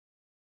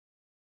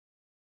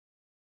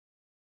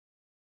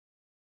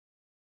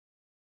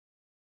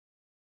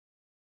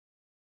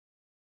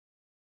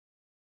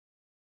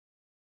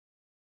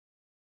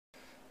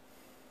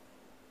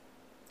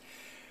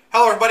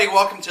Hello everybody,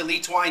 welcome to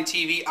Elite Wine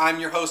TV. I'm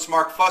your host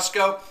Mark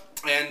Fusco,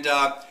 and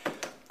I'm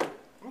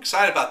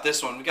excited about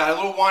this one. We got a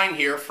little wine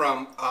here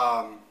from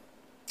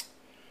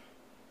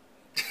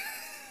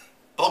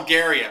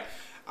Bulgaria.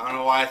 I don't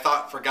know why I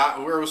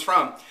forgot where it was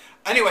from.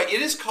 Anyway,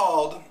 it is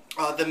called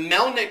the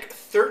Melnik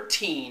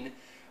 13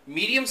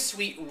 medium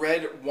sweet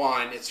red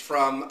wine. It's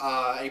from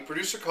a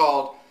producer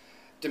called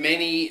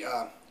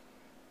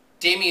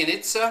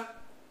Damianitsa.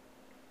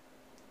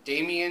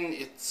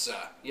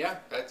 Yeah,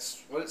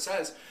 that's what it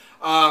says.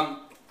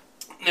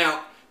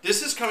 Now,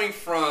 this is coming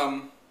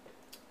from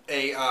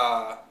an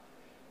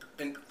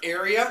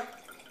area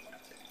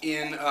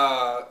in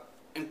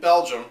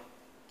Belgium,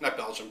 not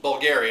Belgium,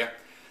 Bulgaria,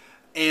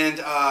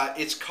 and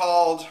it's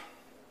called.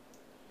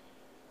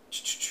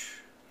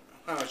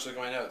 I'm actually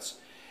going notes.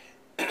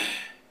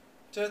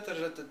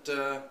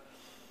 The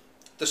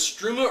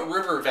Struma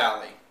River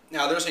Valley.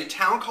 Now, there's a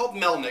town called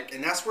Melnik,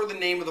 and that's where the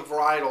name of the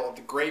varietal of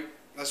the grape.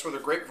 That's where the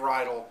grape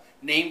varietal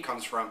name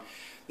comes from.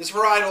 This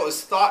varietal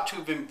is thought to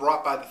have been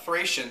brought by the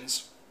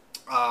Thracians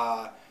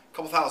a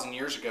couple thousand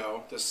years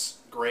ago, this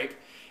grape,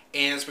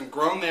 and it's been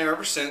grown there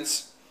ever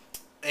since.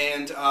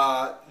 And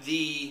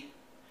the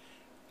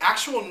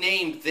actual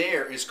name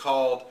there is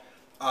called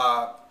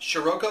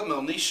Shiroka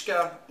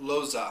Melnishka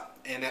Loza,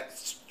 and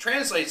that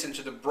translates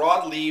into the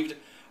broad-leaved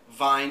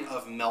vine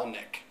of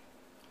Melnik.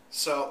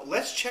 So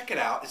let's check it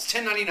out. It's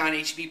 $10.99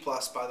 HB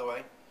plus, by the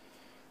way.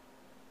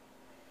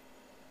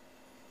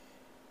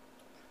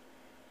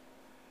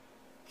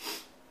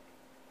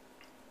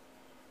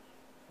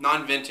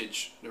 Non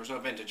vintage. There was no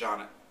vintage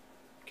on it.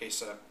 In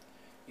case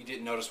you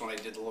didn't notice when I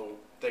did the little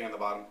thing on the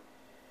bottom.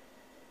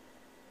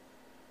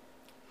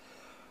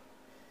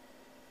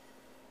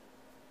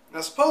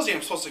 Now, supposedly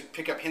I'm supposed to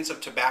pick up hints of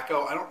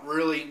tobacco. I don't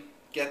really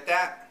get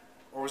that.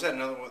 Or was that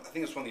another one? I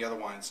think it's one of the other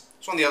wines.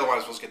 It's one of the other wines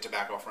I'm supposed to get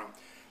tobacco from.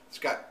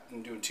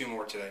 I'm doing two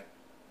more today.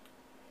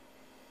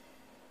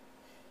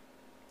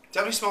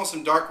 Definitely smells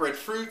some dark red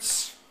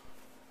fruits.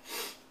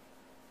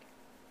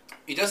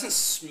 It doesn't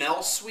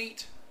smell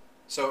sweet.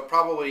 So it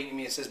probably,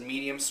 it says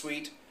medium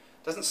sweet.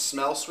 Doesn't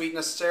smell sweet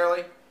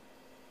necessarily.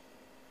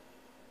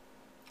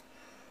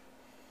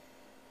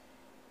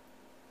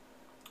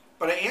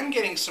 But I am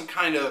getting some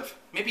kind of,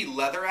 maybe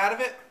leather out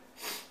of it.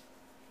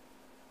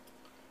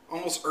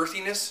 Almost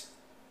earthiness.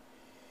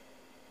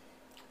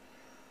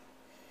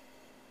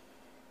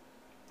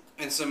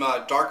 And some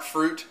dark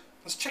fruit.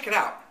 Let's check it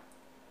out.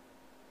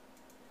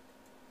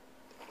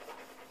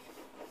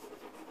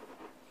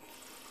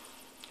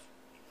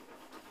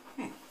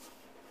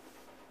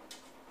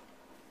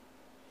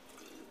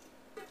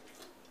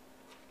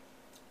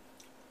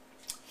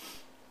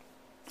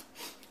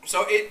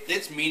 So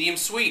it's medium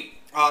sweet.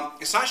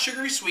 It's not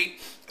sugary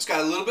sweet. It's got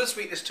a little bit of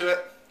sweetness to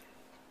it.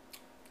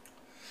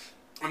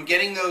 I'm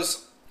getting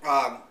those.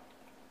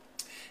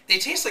 They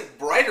taste like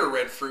brighter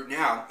red fruit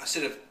now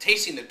instead of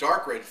tasting the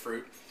dark red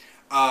fruit.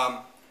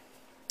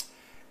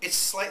 It's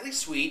slightly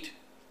sweet.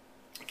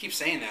 I keep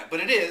saying that, but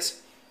it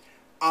is.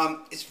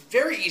 It's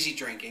very easy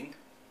drinking.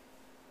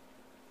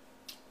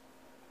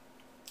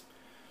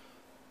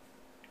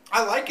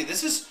 I like it.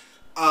 This is.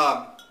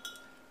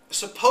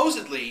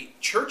 Supposedly,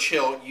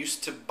 Churchill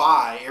used to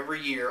buy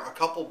every year a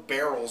couple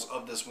barrels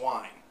of this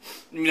wine.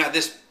 I mean, not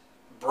this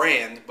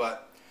brand,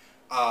 but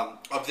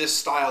of this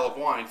style of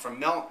wine from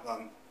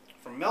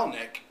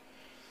Melnik.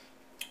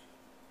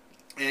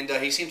 And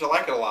he seemed to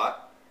like it a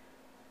lot.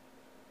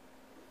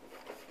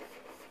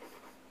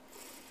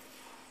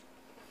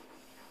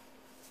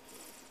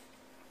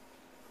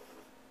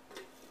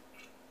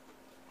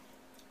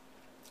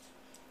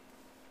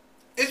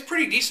 It's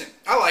pretty decent.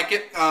 I like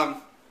it.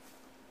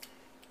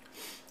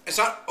 It's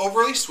not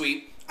overly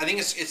sweet. I think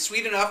it's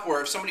sweet enough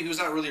where if somebody who's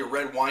not really a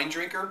red wine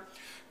drinker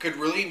could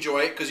really enjoy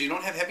it because you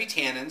don't have heavy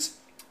tannins.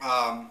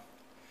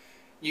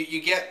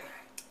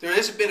 There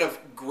is a bit of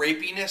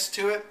grapiness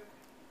to it,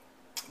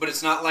 but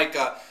it's not like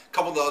a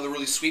couple of the other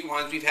really sweet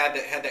wines we've had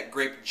that had that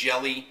grape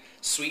jelly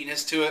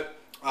sweetness to it.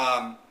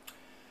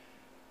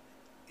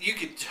 You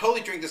could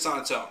totally drink this on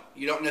its own.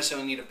 You don't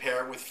necessarily need to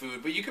pair it with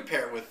food, but you could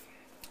pair it with,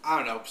 I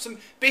don't know, some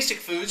basic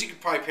foods. You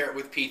could probably pair it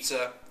with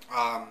pizza,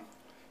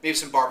 maybe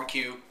some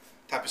barbecue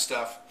type of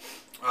stuff.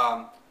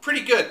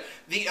 Pretty good.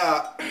 The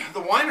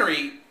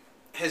winery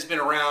has been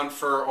around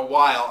for a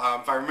while.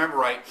 If I remember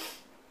right,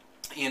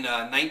 in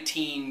right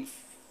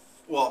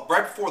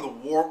before the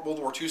World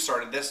War II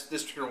started, this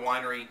particular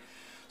winery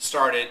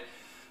started.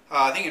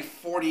 I think in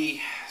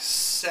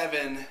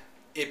 '47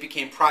 it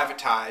became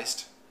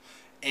privatized,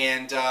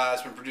 and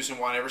it's been producing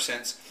wine ever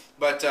since.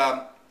 But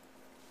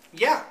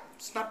yeah,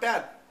 it's not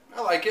bad. I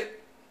like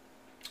it.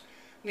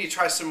 I need to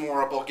try some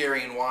more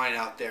Bulgarian wine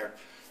out there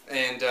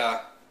and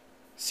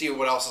see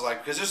what else is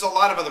like, because there's a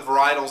lot of other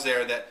varietals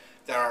there that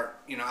are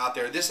out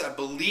there. This, I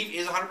believe,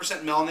 is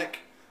 100% Melnik.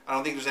 I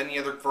don't think there's any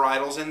other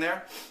varietals in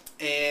there.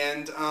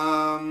 And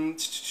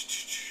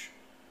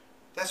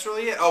that's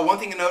really it. Oh, one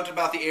thing to note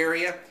about the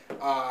area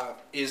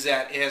is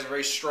that it has a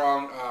very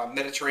strong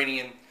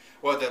Mediterranean.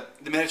 Well, the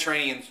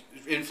Mediterranean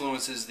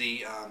influences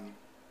the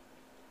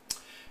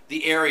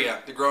the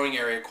area, the growing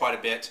area, quite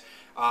a bit.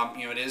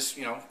 You know, it is,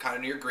 you know, kind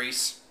of near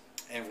Greece,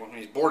 and well,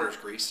 it borders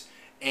Greece.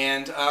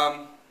 And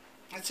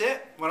that's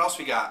it. What else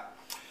we got?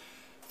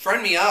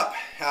 Friend me up.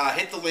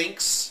 Hit the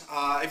links.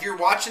 If you're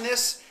watching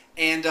this,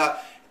 and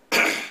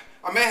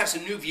I may have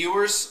some new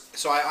viewers,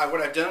 so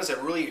what I've done is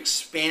I've really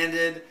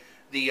expanded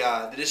the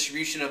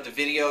distribution of the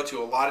video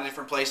to a lot of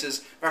different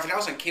places. Matter of fact, I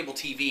was on cable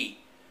TV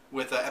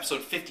with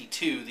episode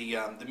 52,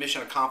 the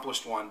Mission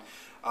Accomplished one.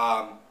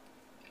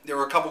 There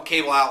were a couple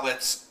cable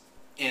outlets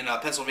in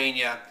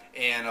Pennsylvania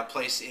and a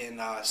place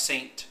in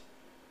St.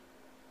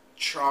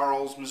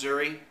 Charles,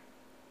 Missouri.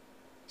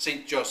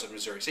 St. Joseph,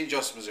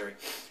 Missouri.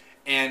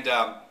 And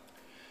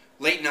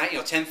late night, you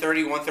know,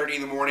 10:30, 1:30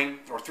 in the morning,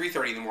 or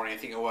 3:30 in the morning, I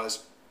think it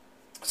was.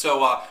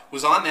 So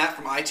was on that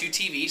from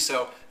i2TV,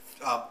 so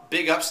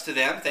big ups to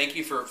them. Thank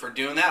you for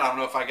doing that. I don't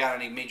know if I got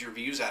any major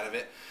views out of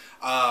it.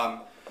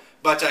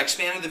 But I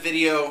expanded the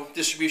video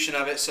distribution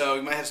of it, so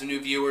you might have some new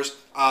viewers.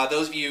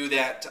 Those of you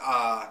that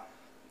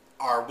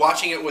are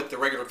watching it with the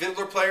regular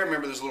Vidler player,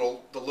 remember there's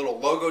the little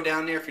logo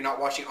down there. If you're not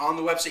watching on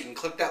the website, you can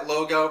click that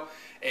logo,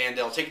 and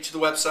it'll take you to the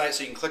website,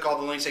 so you can click all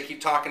the links I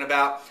keep talking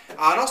about. And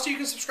also you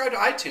can subscribe to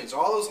iTunes.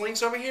 All those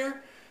links over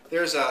here,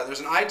 there's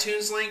an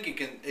iTunes link.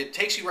 It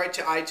takes you right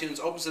to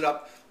iTunes, opens it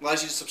up,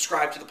 allows you to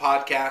subscribe to the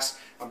podcast.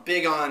 I'm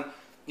big on,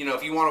 you know,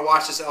 if you want to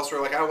watch this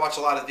elsewhere, like I watch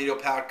a lot of video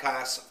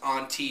podcasts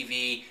on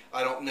TV.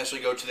 I don't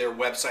necessarily go to their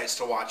websites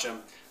to watch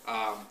them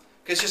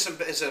because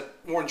it's a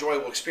more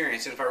enjoyable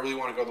experience. And if I really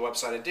want to go to the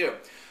website, I do.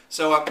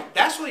 So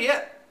that's really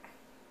it.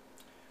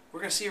 We're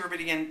going to see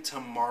everybody again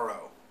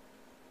tomorrow.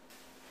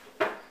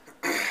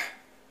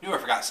 Knew I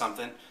forgot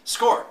something.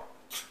 Score.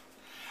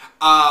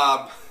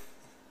 I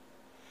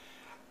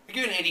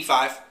give it an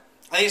 85.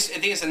 I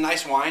think it's a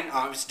nice wine.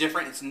 It's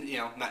different. It's, you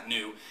know, not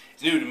new.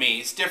 It's new to me.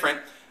 It's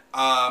different.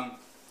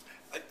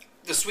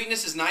 The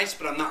sweetness is nice,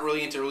 but I'm not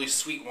really into really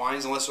sweet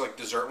wines unless they're like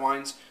dessert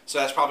wines. So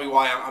that's probably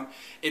why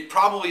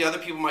probably other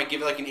people might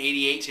give it like an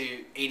 88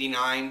 to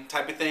 89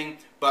 type of thing.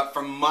 But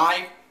from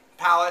my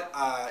palate,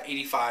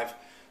 85.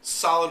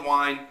 Solid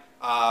wine.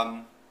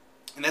 And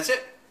that's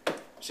it.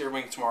 See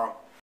everybody tomorrow.